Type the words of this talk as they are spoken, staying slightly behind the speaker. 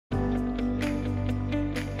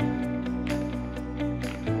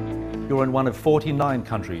You're in one of 49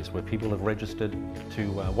 countries where people have registered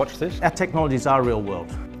to watch this. Our technologies are real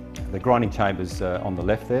world. The grinding chamber's on the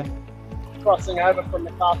left there. Crossing over from the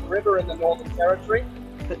McArthur River in the Northern Territory.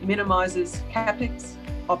 That minimises CapEx,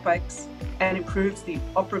 OpEx and improves the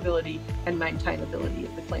operability and maintainability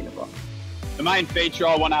of the cleaner block. The main feature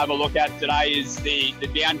I want to have a look at today is the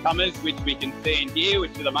downcomers, which we can see in here,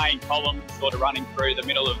 which are the main columns sort of running through the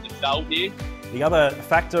middle of the cell here. The other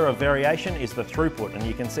factor of variation is the throughput, and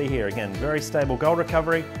you can see here again, very stable gold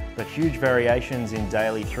recovery, but huge variations in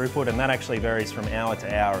daily throughput, and that actually varies from hour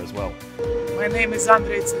to hour as well. My name is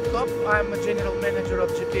Andrei Tsvetkov. I'm a General Manager of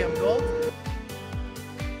GPM Gold.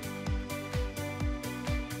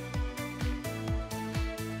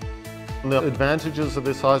 The advantages of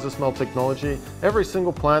this Isosmelt technology, every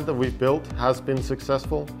single plant that we've built has been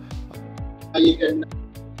successful. You can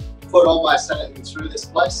put almost anything through this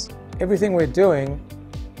place. Everything we're doing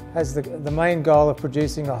has the main goal of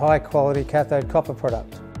producing a high quality cathode copper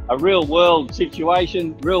product. A real world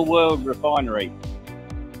situation, real world refinery.